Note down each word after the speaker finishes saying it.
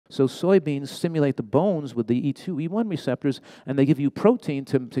So soybeans stimulate the bones with the E2, E1 receptors, and they give you protein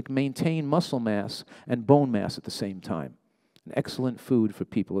to maintain muscle mass and bone mass at the same time. An excellent food for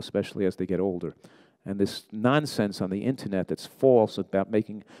people, especially as they get older. And this nonsense on the internet that's false about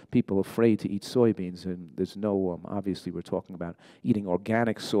making people afraid to eat soybeans, and there's no, obviously we're talking about eating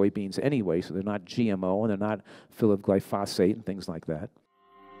organic soybeans anyway, so they're not GMO and they're not full of glyphosate and things like that.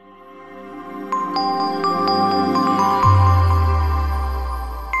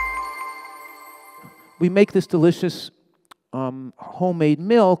 We make this delicious homemade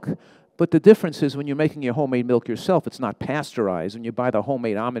milk, but the difference is when you're making your homemade milk yourself, it's not pasteurized. When you buy the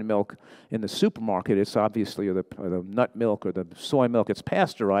homemade almond milk in the supermarket, it's obviously, or the nut milk or the soy milk, it's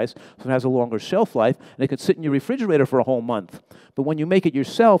pasteurized, so it has a longer shelf life, and it can sit in your refrigerator for a whole month. But when you make it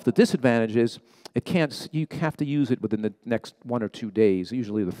yourself, the disadvantage is you have to use it within the next 1 or 2 days,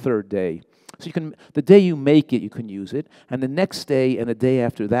 usually the third day. So the day you make it, you can use it, and the next day and the day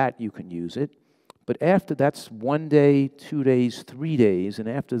after that, you can use it. But after that's 1 day, 2 days, 3 days, and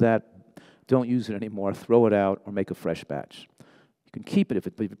after that, don't use it anymore, throw it out, or make a fresh batch. You can keep it. If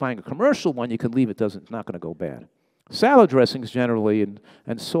you're buying a commercial one, you can leave it. It's not going to go bad. Salad dressings generally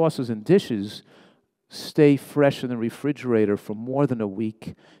and sauces and dishes stay fresh in the refrigerator for more than a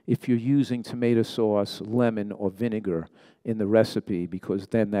week if you're using tomato sauce, lemon, or vinegar in the recipe, because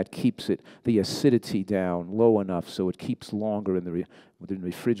then that keeps the acidity down low enough so it keeps longer within the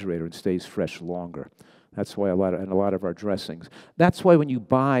refrigerator and stays fresh longer. That's why a lot of our dressings. That's why when you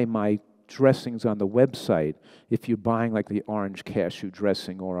buy my dressings on the website, if you're buying like the orange cashew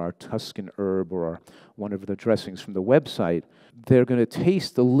dressing or our Tuscan herb or one of the dressings from the website, they're going to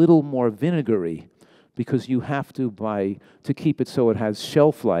taste a little more vinegary, because you have to keep it so it has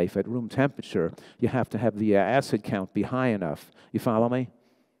shelf life at room temperature, you have to have the acid count be high enough. You follow me?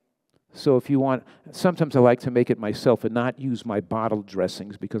 So if you want, sometimes I like to make it myself and not use my bottled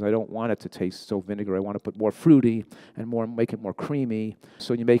dressings because I don't want it to taste so vinegar. I want to put more fruity and make it more creamy.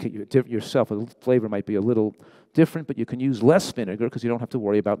 So you make it yourself. The flavor might be a little different, but you can use less vinegar because you don't have to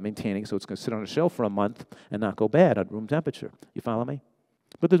worry about maintaining. So it's going to sit on a shelf for a month and not go bad at room temperature. You follow me?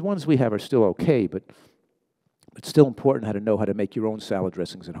 But the ones we have are still okay, but it's still important how to know how to make your own salad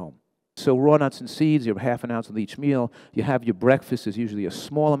dressings at home. So raw nuts and seeds, you have ½ ounce with each meal. You have your breakfast is usually a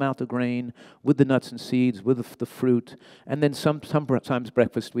small amount of grain with the nuts and seeds, with the fruit. And then sometimes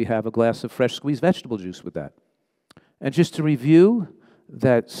breakfast we have a glass of fresh squeezed vegetable juice with that. And just to review,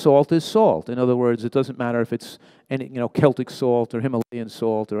 that salt is salt. In other words, it doesn't matter if it's any, Celtic salt or Himalayan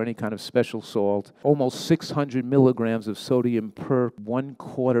salt or any kind of special salt. Almost 600 milligrams of sodium per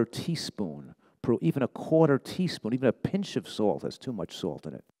 1/4 teaspoon, per even a 1/4 teaspoon, even a pinch of salt has too much salt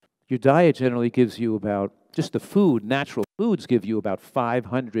in it. Your diet generally gives you about, just the food, natural foods give you about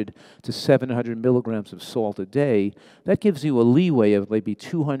 500 to 700 milligrams of salt a day. That gives you a leeway of maybe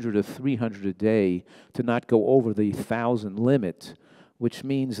 200 or 300 a day to not go over the 1,000 limit, which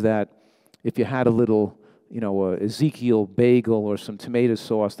means that if you had a little, Ezekiel bagel or some tomato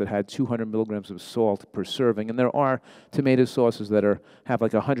sauce that had 200 milligrams of salt per serving, and there are tomato sauces that have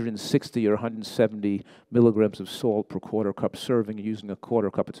like 160 or 170 milligrams of salt per 1/4 cup serving, using a 1/4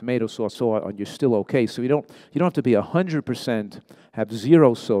 cup of tomato sauce, and you're still okay. So you don't have to be 100% have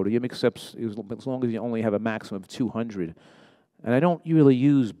 0 sodium, except as long as you only have a maximum of 200. And I don't really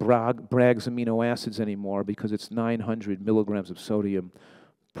use Bragg's amino acids anymore because it's 900 milligrams of sodium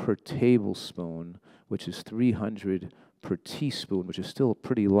per tablespoon, which is 300 per teaspoon, which is still a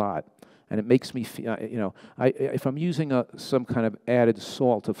pretty lot. And it makes me feel, if I'm using some kind of added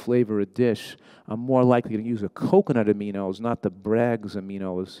salt to flavor a dish, I'm more likely to use a coconut aminos, not the Bragg's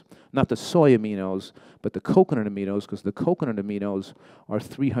aminos, not the soy aminos, but the coconut aminos, because the coconut aminos are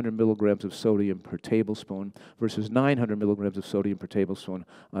 300 milligrams of sodium per tablespoon versus 900 milligrams of sodium per tablespoon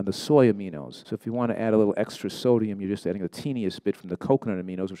on the soy aminos. So if you want to add a little extra sodium, you're just adding the teeniest bit from the coconut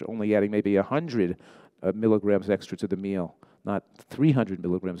aminos, which are only adding maybe 100 milligrams extra to the meal, not 300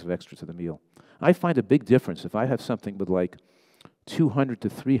 milligrams of extra to the meal. I find a big difference. If I have something with like 200 to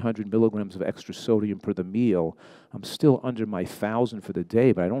 300 milligrams of extra sodium per the meal, I'm still under my 1,000 for the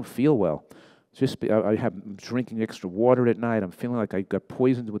day, but I don't feel well. I'm drinking extra water at night. I'm feeling like I got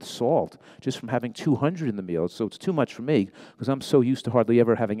poisoned with salt just from having 200 in the meal. So it's too much for me because I'm so used to hardly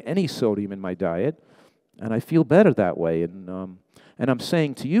ever having any sodium in my diet, and I feel better that way. And I'm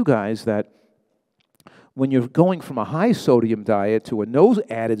saying to you guys that when you're going from a high sodium diet to a no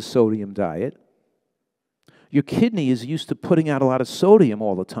added sodium diet, your kidney is used to putting out a lot of sodium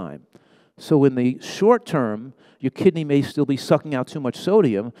all the time. So in the short term, your kidney may still be sucking out too much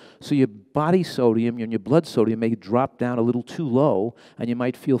sodium, so your body sodium and your blood sodium may drop down a little too low, and you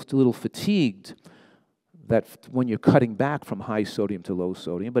might feel a little fatigued. that when you're cutting back from high sodium to low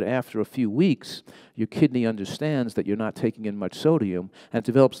sodium, but after a few weeks, your kidney understands that you're not taking in much sodium and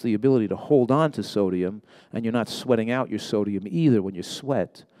develops the ability to hold on to sodium, and you're not sweating out your sodium either when you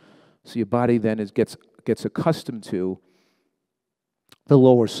sweat. So your body then gets accustomed to the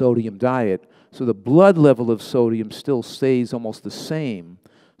lower sodium diet. So the blood level of sodium still stays almost the same.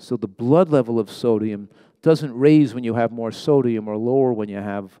 So the blood level of sodium doesn't raise when you have more sodium or lower when you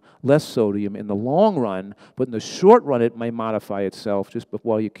have less sodium in the long run, but in the short run it may modify itself just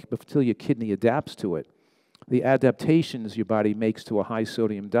until your kidney adapts to it. The adaptations your body makes to a high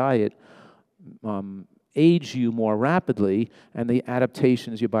sodium diet age you more rapidly, and the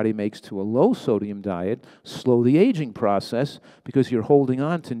adaptations your body makes to a low sodium diet slow the aging process because you're holding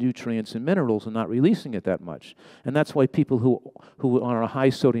on to nutrients and minerals and not releasing it that much. And that's why people who are on a high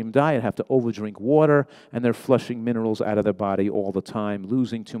sodium diet have to overdrink water, and they're flushing minerals out of their body all the time,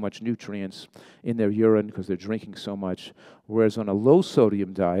 losing too much nutrients in their urine because they're drinking so much. Whereas on a low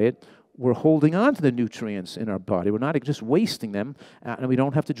sodium diet, we're holding on to the nutrients in our body. We're not just wasting them, and we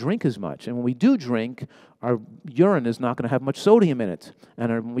don't have to drink as much. And when we do drink, our urine is not going to have much sodium in it.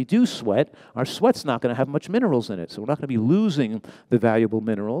 And when we do sweat, our sweat's not going to have much minerals in it. So we're not going to be losing the valuable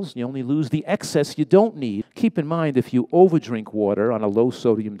minerals. You only lose the excess you don't need. Keep in mind, if you overdrink water on a low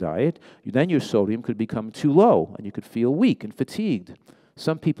sodium diet, then your sodium could become too low, and you could feel weak and fatigued.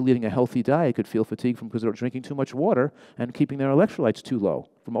 Some people eating a healthy diet could feel fatigued because they're drinking too much water and keeping their electrolytes too low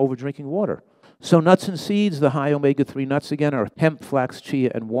from over-drinking water. So nuts and seeds, the high omega-3 nuts again are hemp, flax, chia,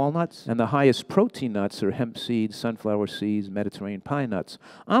 and walnuts. And the highest protein nuts are hemp seeds, sunflower seeds, Mediterranean pine nuts.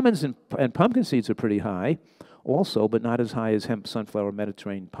 Almonds and pumpkin seeds are pretty high also, but not as high as hemp, sunflower,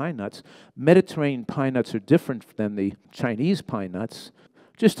 Mediterranean pine nuts. Mediterranean pine nuts are different than the Chinese pine nuts.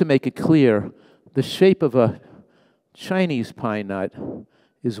 Just to make it clear, the shape of a Chinese pine nut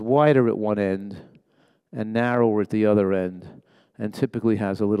is wider at one end and narrower at the other end, and typically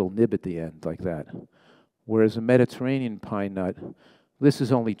has a little nib at the end like that. Whereas a Mediterranean pine nut, this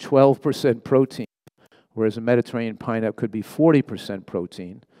is only 12% protein, whereas a Mediterranean pine nut could be 40%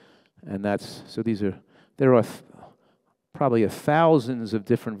 protein. And there are probably thousands of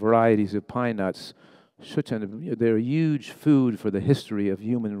different varieties of pine nuts. They're a huge food for the history of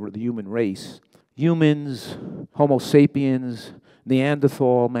the human race. Humans, Homo sapiens,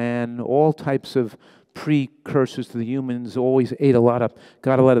 Neanderthal man, all types of precursors to the humans always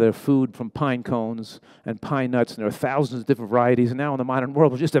got a lot of their food from pine cones and pine nuts, and there are thousands of different varieties. And now in the modern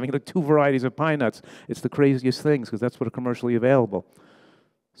world, we're just having like 2 varieties of pine nuts. It's the craziest things because that's what are commercially available.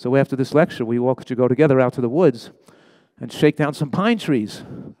 So after this lecture, we all should go together out to the woods and shake down some pine trees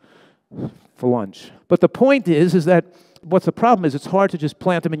for lunch. But the point is that what's the problem is it's hard to just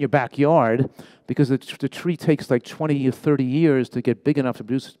plant them in your backyard because the tree takes like 20 or 30 years to get big enough to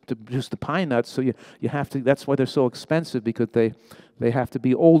produce the pine nuts. So you have to. That's why they're so expensive, because they have to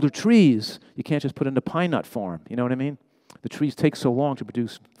be older trees. You can't just put in a pine nut farm. You know what I mean? The trees take so long to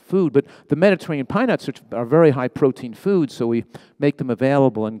produce food. But the Mediterranean pine nuts are very high protein foods, so we make them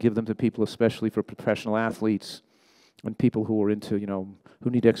available and give them to people, especially for professional athletes and people who are into, who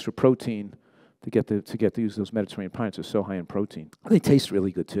need extra protein to get to use those Mediterranean pine nuts. Are so high in protein. They taste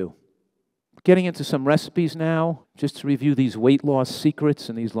really good too. Getting into some recipes now, just to review these weight loss secrets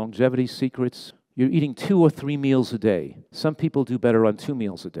and these longevity secrets. You're eating 2 or 3 meals a day. Some people do better on 2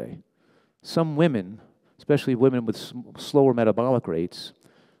 meals a day. Some women, especially women with slower metabolic rates,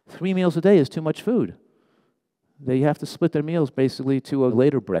 3 meals a day is too much food. They have to split their meals basically to a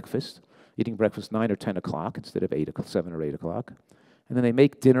later breakfast, eating breakfast 9 or 10 o'clock instead of 7 or 8 o'clock. And then they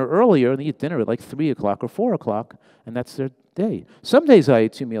make dinner earlier, and they eat dinner at like 3 o'clock or 4 o'clock, and that's their day. Some days I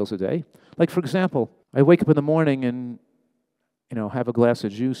eat 2 meals a day. Like, for example, I wake up in the morning and, have a glass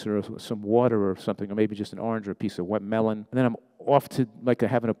of juice or some water or something, or maybe just an orange or a piece of wet melon. And then I'm off to, I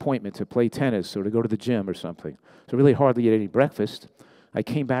have an appointment to play tennis or to go to the gym or something. So really hardly eat any breakfast. I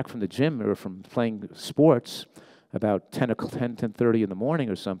came back from the gym or from playing sports about 10:30 in the morning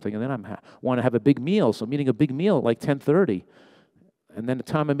or something, and then I want to have a big meal. So I'm eating a big meal at like 10:30. And then the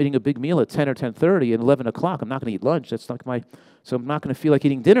time I'm eating a big meal at 10 or 10:30 and 11 o'clock, I'm not going to eat lunch. So I'm not going to feel like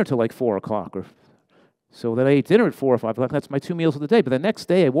eating dinner till like 4 o'clock. So then I ate dinner at 4 or 5 o'clock. That's my 2 meals of the day. But the next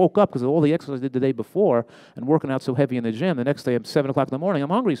day I woke up because of all the exercise I did the day before and working out so heavy in the gym. The next day at 7 o'clock in the morning, I'm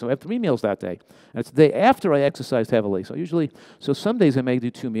hungry, so I have 3 meals that day. And it's the day after I exercised heavily. So some days I may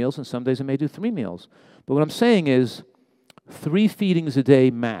do 2 meals and some days I may do 3 meals. But what I'm saying is 3 feedings a day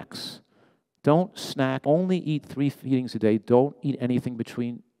max. Don't snack. Only eat 3 feedings a day. Don't eat anything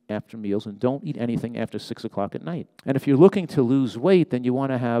between after meals, and don't eat anything after 6 o'clock at night. And if you're looking to lose weight, then you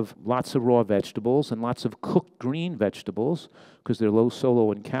want to have lots of raw vegetables and lots of cooked green vegetables, because they're low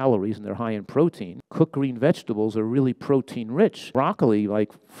solo in calories and they're high in protein. Cooked green vegetables are really protein rich. Broccoli,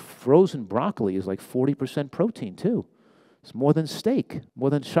 like frozen broccoli, is like 40% protein too. It's more than steak, more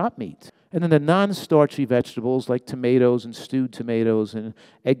than shop meat. And then the non-starchy vegetables like tomatoes and stewed tomatoes and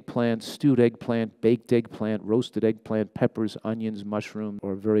eggplant, stewed eggplant, baked eggplant, roasted eggplant, peppers, onions, mushrooms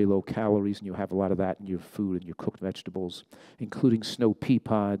are very low calories, and you have a lot of that in your food and your cooked vegetables, including snow pea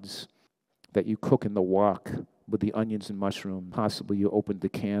pods that you cook in the wok with the onions and mushroom. Possibly you opened the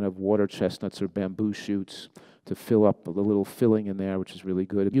can of water chestnuts or bamboo shoots to fill up a little filling in there, which is really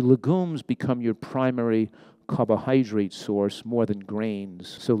good. Your legumes become your primary carbohydrate source more than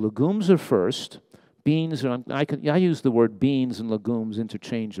grains. So legumes are first. Beans are, I use the word beans and legumes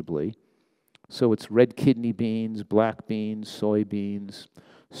interchangeably. So it's red kidney beans, black beans, soybeans.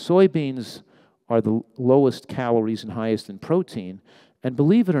 Soybeans are the lowest calories and highest in protein. And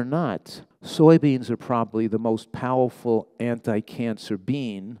believe it or not, soybeans are probably the most powerful anti-cancer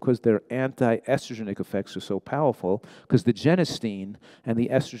bean because their anti-estrogenic effects are so powerful, because the genistein and the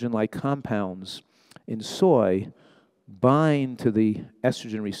estrogen-like compounds in soy bind to the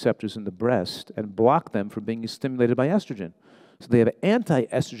estrogen receptors in the breast and block them from being stimulated by estrogen. So they have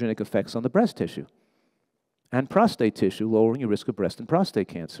anti-estrogenic effects on the breast tissue and prostate tissue, lowering your risk of breast and prostate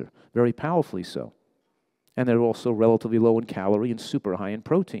cancer, very powerfully so. And they're also relatively low in calorie and super high in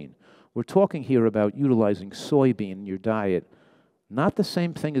protein. We're talking here about utilizing soybean in your diet, not the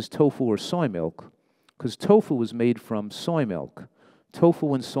same thing as tofu or soy milk, because tofu is made from soy milk.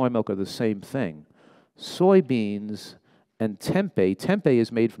 Tofu and soy milk are the same thing. Soybeans and tempeh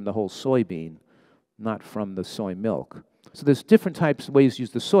is made from the whole soybean, not from the soy milk. So there's different types of ways to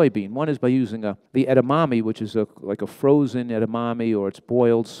use the soybean. One is by using the edamame, which is like a frozen edamame, or it's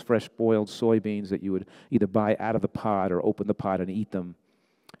boiled, fresh boiled soybeans that you would either buy out of the pod or open the pod and eat them.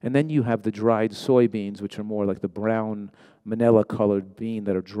 And then you have the dried soybeans, which are more like the brown manila-colored bean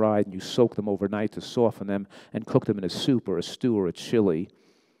that are dried, and you soak them overnight to soften them and cook them in a soup or a stew or a chili.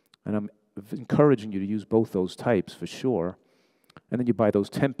 And I'm encouraging you to use both those types for sure. And then you buy those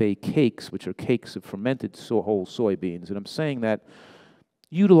tempeh cakes, which are cakes of fermented whole soybeans. And I'm saying that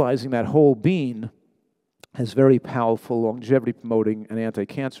utilizing that whole bean has very powerful longevity-promoting and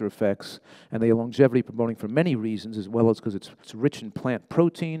anti-cancer effects, and they are longevity-promoting for many reasons, as well as because it's rich in plant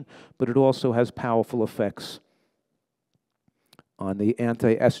protein, but it also has powerful effects on the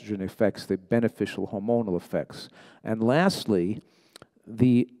anti-estrogen effects, the beneficial hormonal effects. And lastly,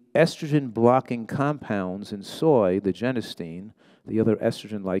 the estrogen-blocking compounds in soy, the genistein, the other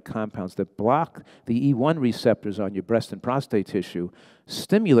estrogen-like compounds that block the E1 receptors on your breast and prostate tissue,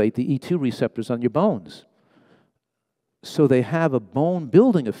 stimulate the E2 receptors on your bones. So they have a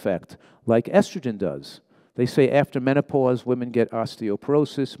bone-building effect like estrogen does. They say after menopause, women get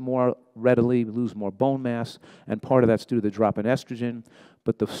osteoporosis more readily, lose more bone mass, and part of that's due to the drop in estrogen.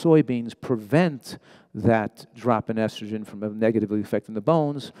 But the soybeans prevent that drop in estrogen from negatively affecting the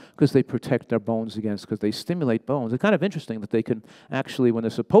bones, because they protect our bones against, because they stimulate bones. It's kind of interesting that they can actually, when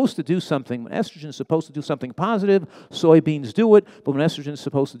they're supposed to do something, when estrogen is supposed to do something positive, soybeans do it, but when estrogen is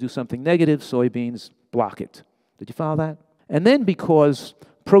supposed to do something negative, soybeans block it. Did you follow that? And then because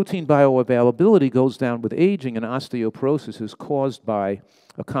protein bioavailability goes down with aging, and osteoporosis is caused by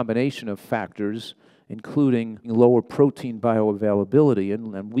a combination of factors, including lower protein bioavailability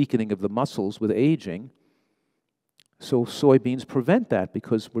and weakening of the muscles with aging. So soybeans prevent that,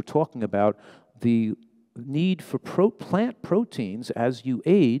 because we're talking about the need for plant proteins as you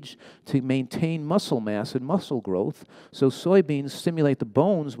age to maintain muscle mass and muscle growth. So soybeans stimulate the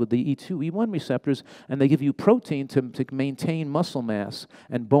bones with the E2, E1 receptors, and they give you protein to maintain muscle mass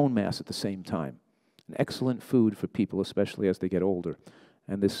and bone mass at the same time. An excellent food for people, especially as they get older.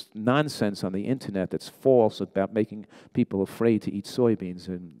 And this nonsense on the internet that's false about making people afraid to eat soybeans,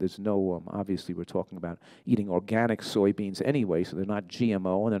 and there's no, obviously we're talking about eating organic soybeans anyway, so they're not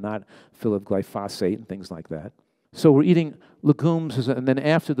GMO, and they're not full of glyphosate and things like that. So we're eating legumes, and then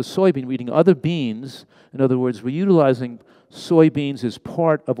after the soybean, we're eating other beans. In other words, we're utilizing soybeans as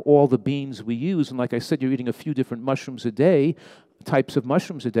part of all the beans we use, and like I said, you're eating a few different mushrooms a day, types of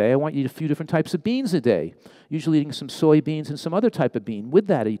mushrooms a day. I want you to eat a few different types of beans a day. Usually eating some soybeans and some other type of bean with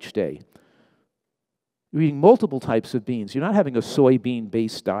that each day. You're eating multiple types of beans. You're not having a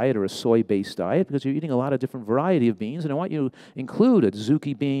soybean-based diet or a soy-based diet, because you're eating a lot of different variety of beans, and I want you to include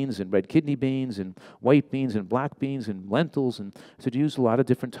azuki beans and red kidney beans and white beans and black beans and lentils, and so to use a lot of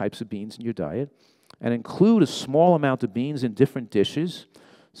different types of beans in your diet, and include a small amount of beans in different dishes.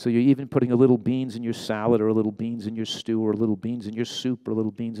 So you're even putting a little beans in your salad, or a little beans in your stew, or a little beans in your soup, or a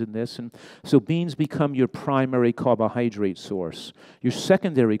little beans in this. And so beans become your primary carbohydrate source. Your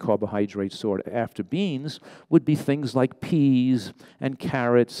secondary carbohydrate source after beans would be things like peas and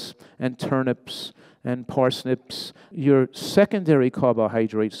carrots and turnips and parsnips. Your secondary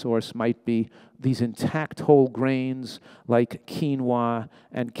carbohydrate source might be these intact whole grains like quinoa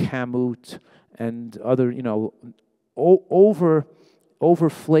and kamut and other, over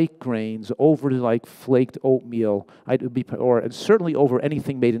flake grains, over like flaked oatmeal, and certainly over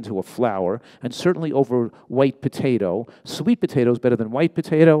anything made into a flour, and certainly over white potato. Sweet potato is better than white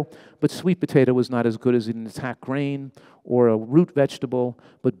potato, but sweet potato is not as good as an intact grain or a root vegetable,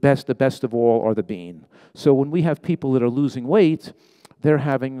 but the best of all are the bean. So when we have people that are losing weight, they're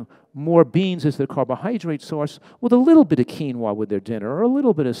having more beans as their carbohydrate source with a little bit of quinoa with their dinner, or a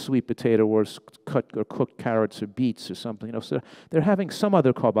little bit of sweet potato, or cooked carrots or beets or something. So they're having some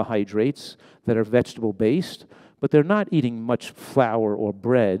other carbohydrates that are vegetable-based, but they're not eating much flour or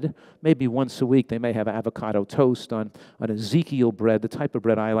bread. Maybe once a week they may have avocado toast on Ezekiel bread. The type of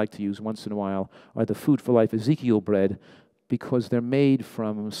bread I like to use once in a while are the Food for Life Ezekiel bread, because they're made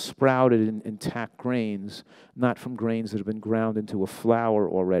from sprouted intact grains, not from grains that have been ground into a flour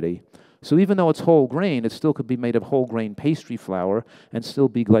already. So even though it's whole grain, it still could be made of whole grain pastry flour and still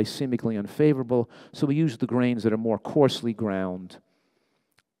be glycemically unfavorable. So we use the grains that are more coarsely ground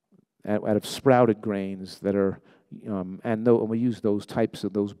out of sprouted grains that are, and we use those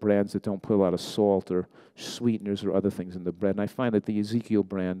brands that don't put a lot of salt or sweeteners or other things in the bread. And I find that the Ezekiel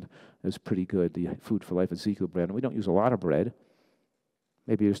brand is pretty good, the Food for Life Ezekiel brand. And we don't use a lot of bread.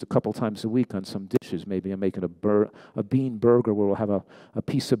 Maybe just a couple times a week on some dishes. Maybe I'm making a bean burger where we'll have a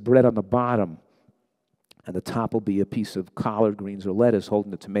piece of bread on the bottom, and the top will be a piece of collard greens or lettuce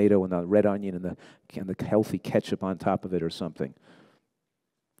holding the tomato and the red onion and the healthy ketchup on top of it or something.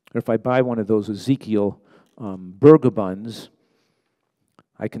 Or if I buy one of those Ezekiel burger buns,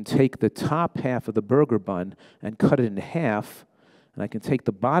 I can take the top half of the burger bun and cut it in half, and I can take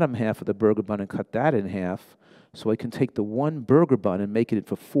the bottom half of the burger bun and cut that in half, so I can take the one burger bun and make it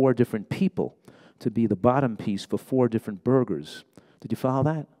for 4 different people to be the bottom piece for 4 different burgers. Did you follow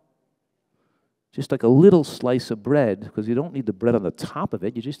that? Just like a little slice of bread, because you don't need the bread on the top of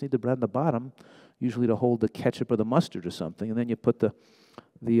it, you just need the bread on the bottom, usually to hold the ketchup or the mustard or something, and then you put the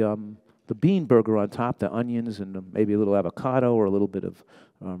bean burger on top, the onions and maybe a little avocado or a little bit of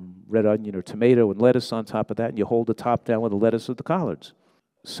red onion or tomato and lettuce on top of that, and you hold the top down with the lettuce or the collards.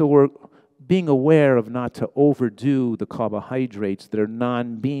 So we're being aware of not to overdo the carbohydrates that are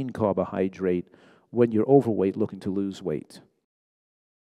non-bean carbohydrate when you're overweight looking to lose weight.